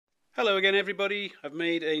Hello again everybody, I've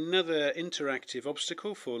made another interactive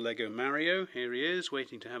obstacle for Lego Mario. Here he is,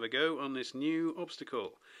 waiting to have a go on this new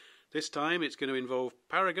obstacle. This time it's going to involve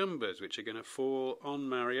paragoombas, which are going to fall on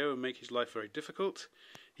Mario and make his life very difficult.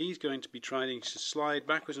 He's going to be trying to slide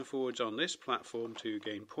backwards and forwards on this platform to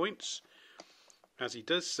gain points. As he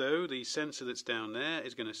does so, the sensor that's down there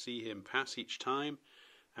is going to see him pass each time,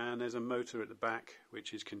 and there's a motor at the back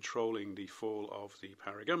which is controlling the fall of the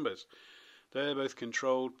paragoombas. They're both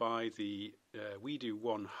controlled by the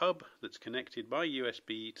Wedo1 hub that's connected by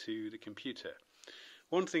USB to the computer.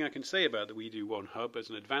 One thing I can say about the Wedo1 hub as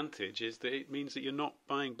an advantage is that it means that you're not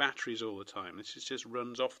buying batteries all the time. This just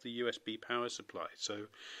runs off the USB power supply. So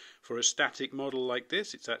for a static model like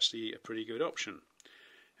this, it's actually a pretty good option.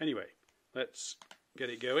 Anyway, let's get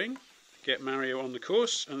it going, get Mario on the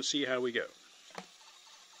course and see how we go.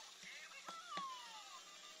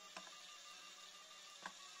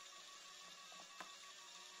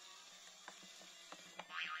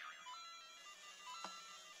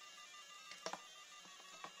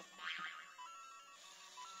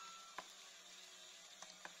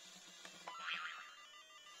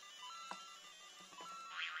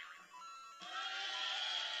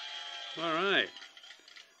 Alright,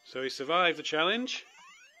 so he survived the challenge.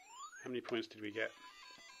 How many points did we get?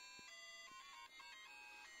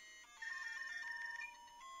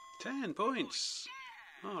 10 points!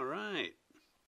 Alright.